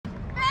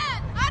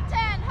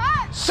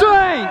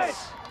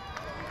Saints!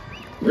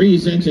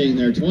 Presenting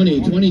their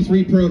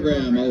 2023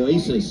 program,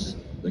 Oasis,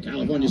 the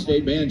California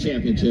State Band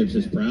Championships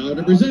is proud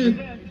to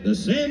present the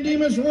San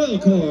Dimas Royal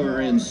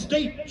Corps in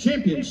State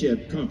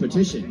Championship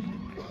Competition.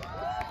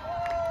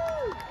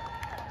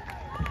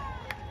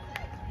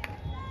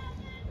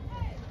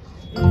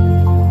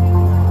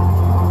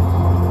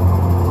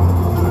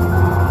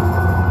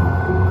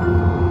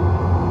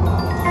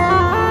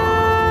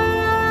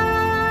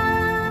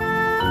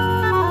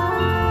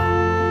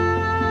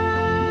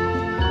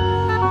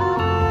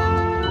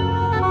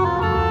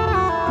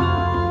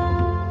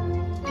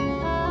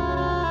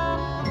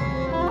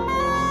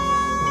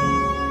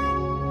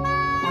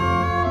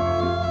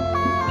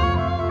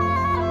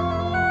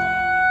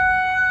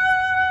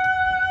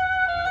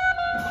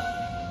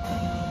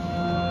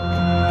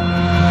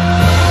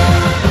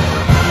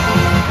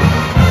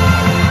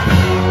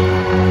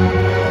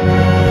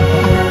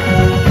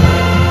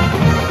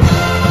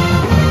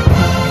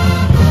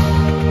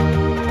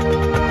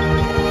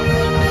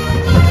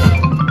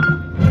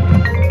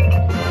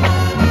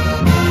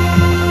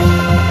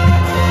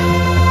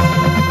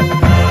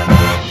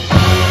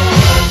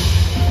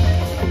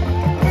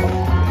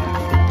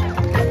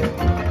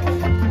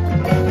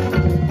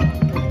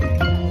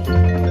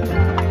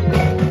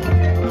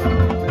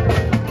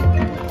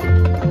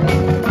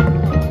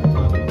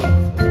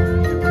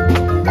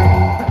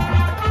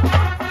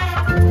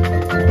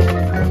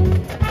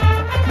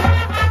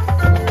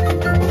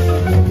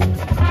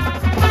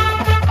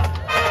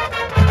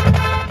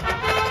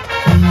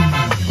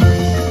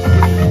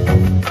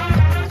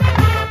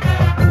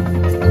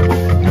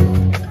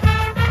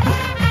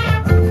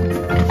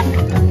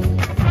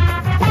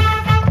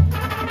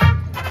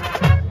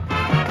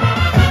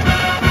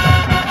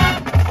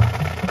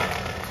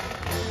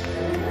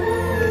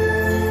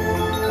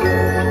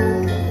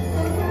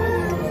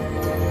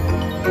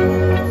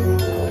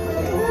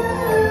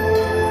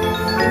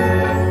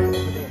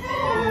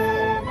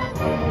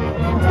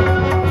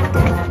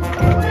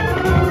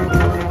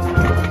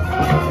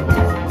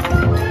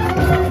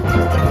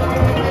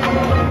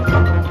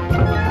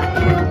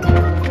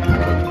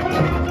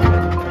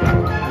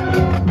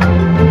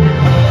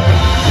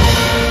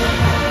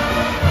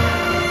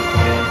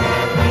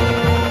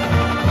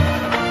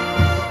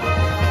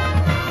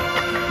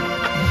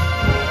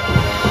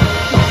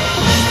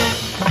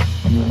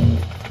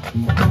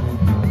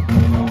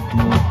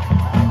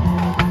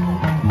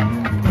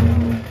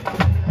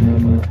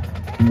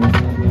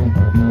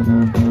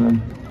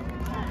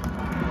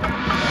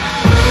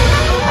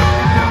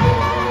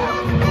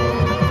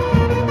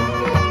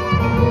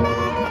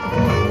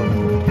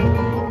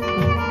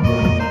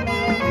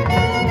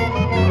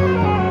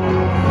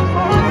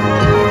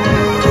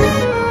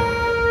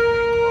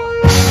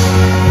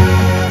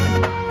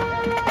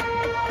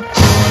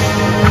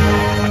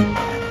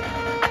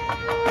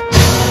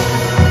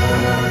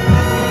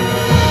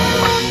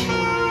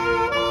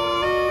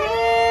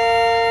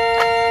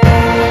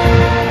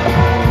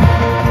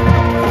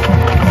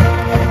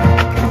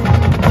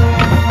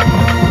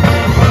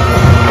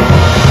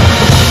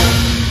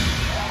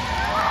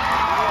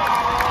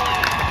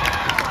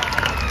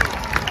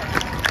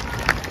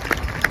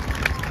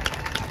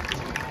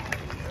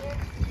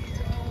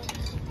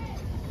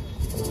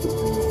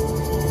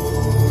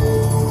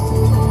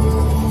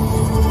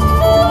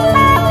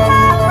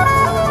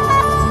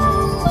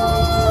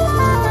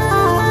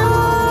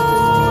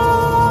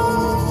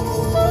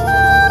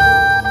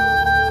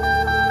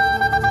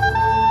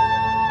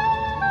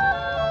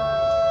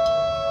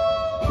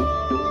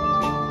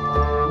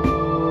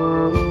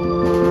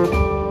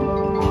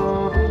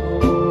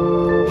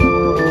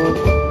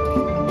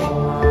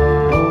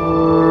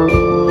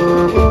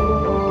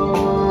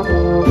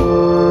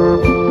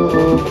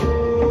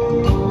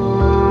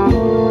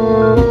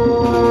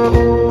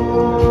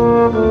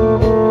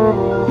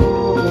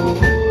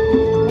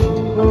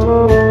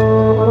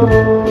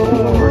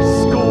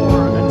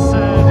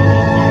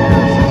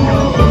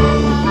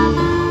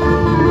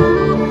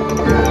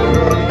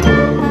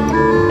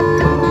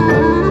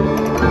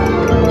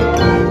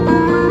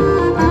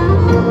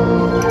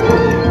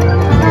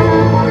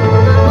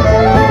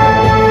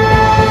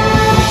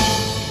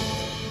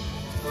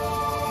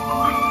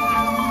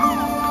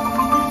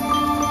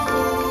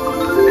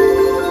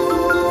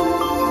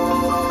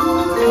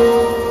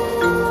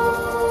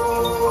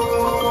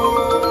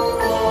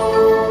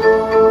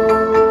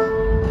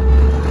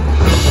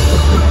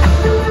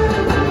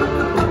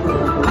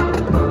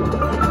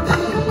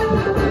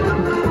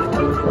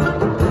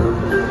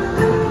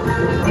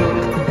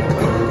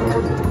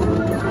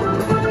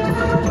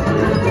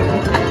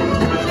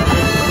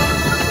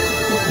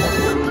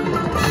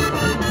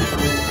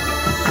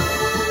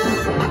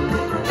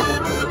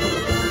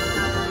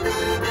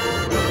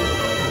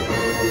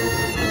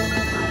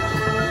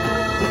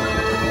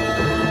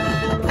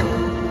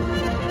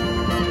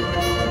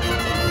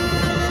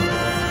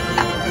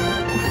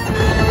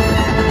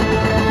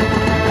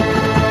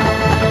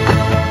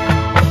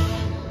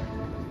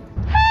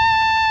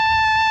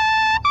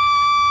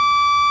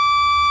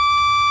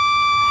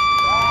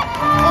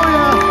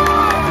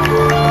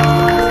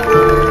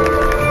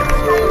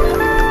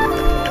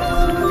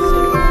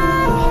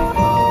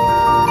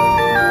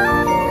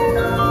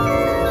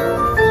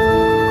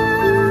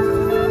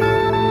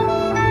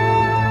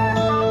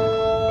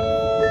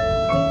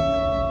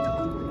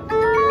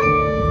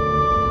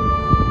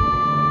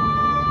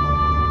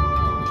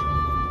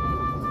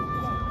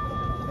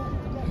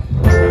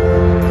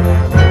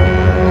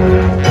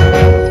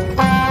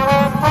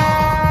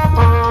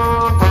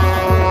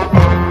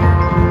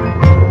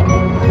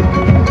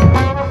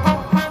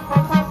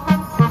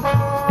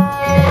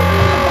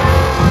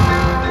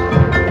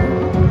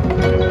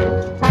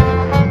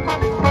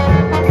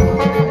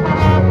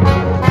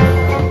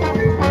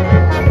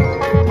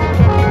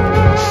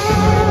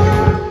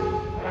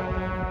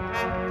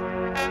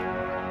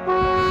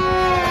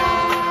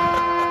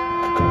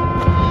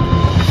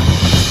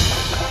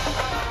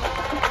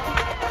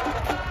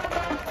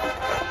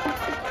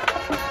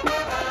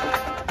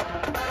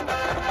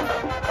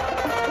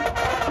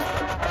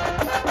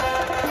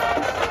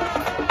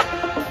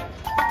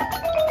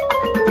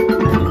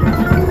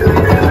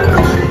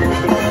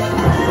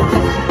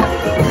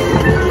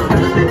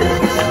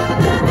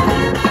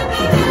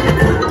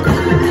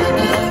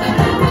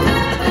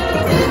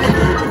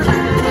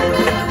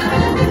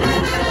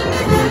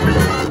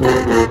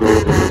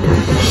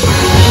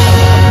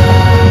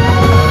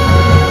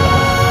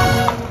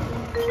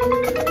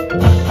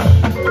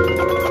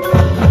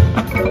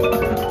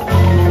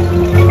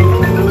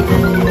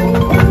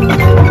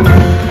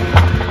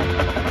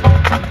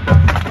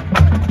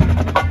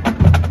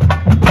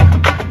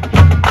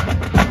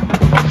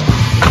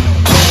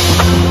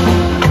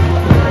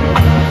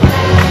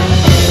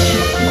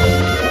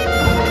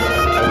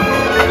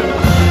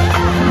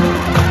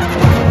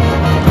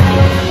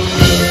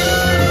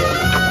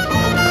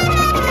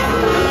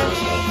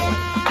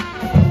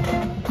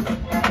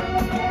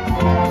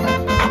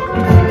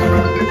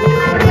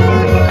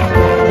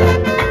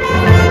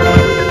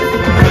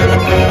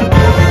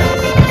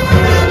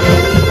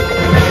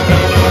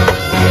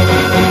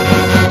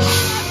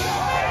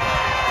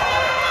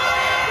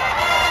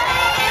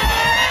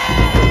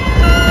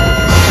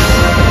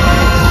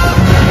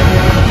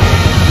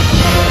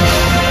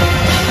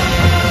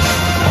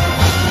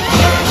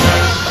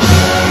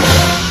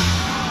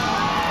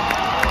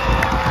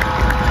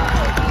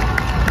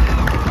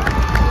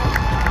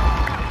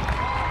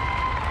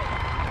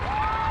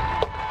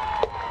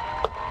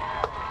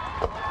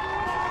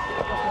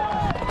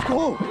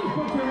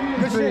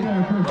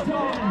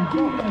 Oh,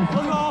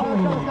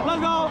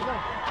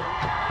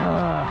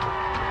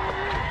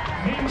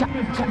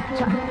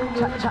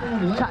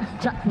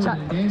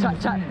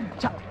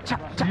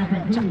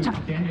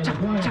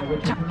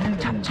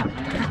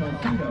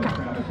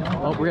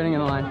 we're getting in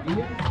the line.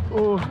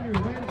 Oh,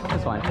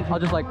 that's fine. I'll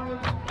just like.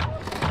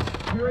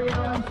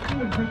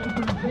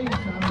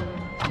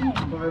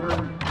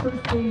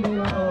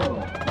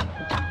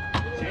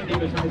 San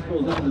Dimas High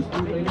School's under the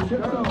student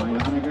leadership of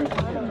Ayana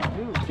Garcia,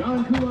 John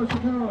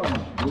Culo-Shikaro,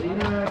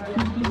 Lena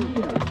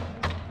Quintanilla,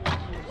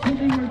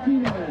 Cindy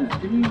Martinez,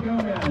 Janine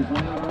Gomez,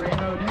 Lana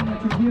Moreno, Dana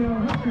Trujillo,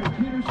 Hunter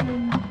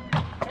Peterson,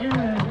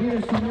 Aaron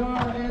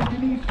Villaseñor, and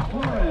Denise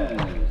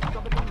Flores.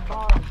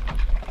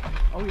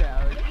 Oh yeah.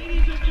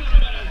 Ladies and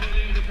gentlemen, as they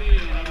leave the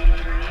field, have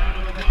another round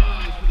of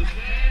applause for the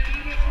San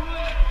Dimas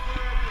Royal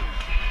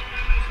San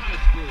Dimas High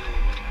School.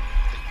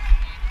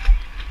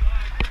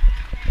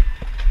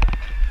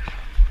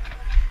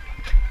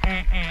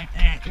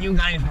 You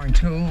guys were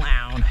too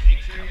loud. Make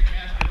sure you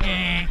cast your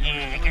vote.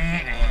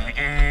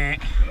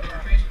 Go to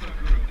our Facebook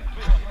group,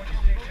 California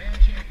State Band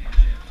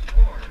Championships,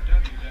 or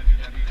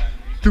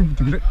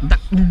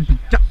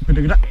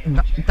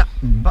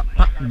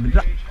www.facebook.com/. Find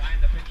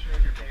the picture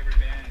of your favorite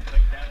band and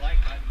click that like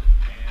button.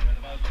 And with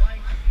the most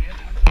likes, you get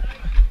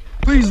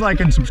the Please like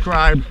and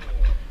subscribe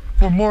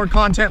for more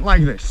content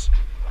like this.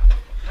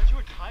 Thought you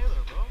were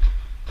Tyler, bro.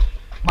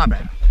 My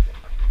bad.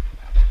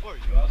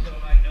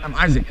 I'm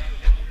Isaac.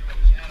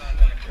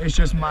 It's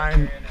just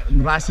my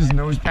glasses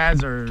nose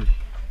pads are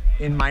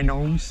in my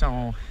nose,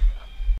 so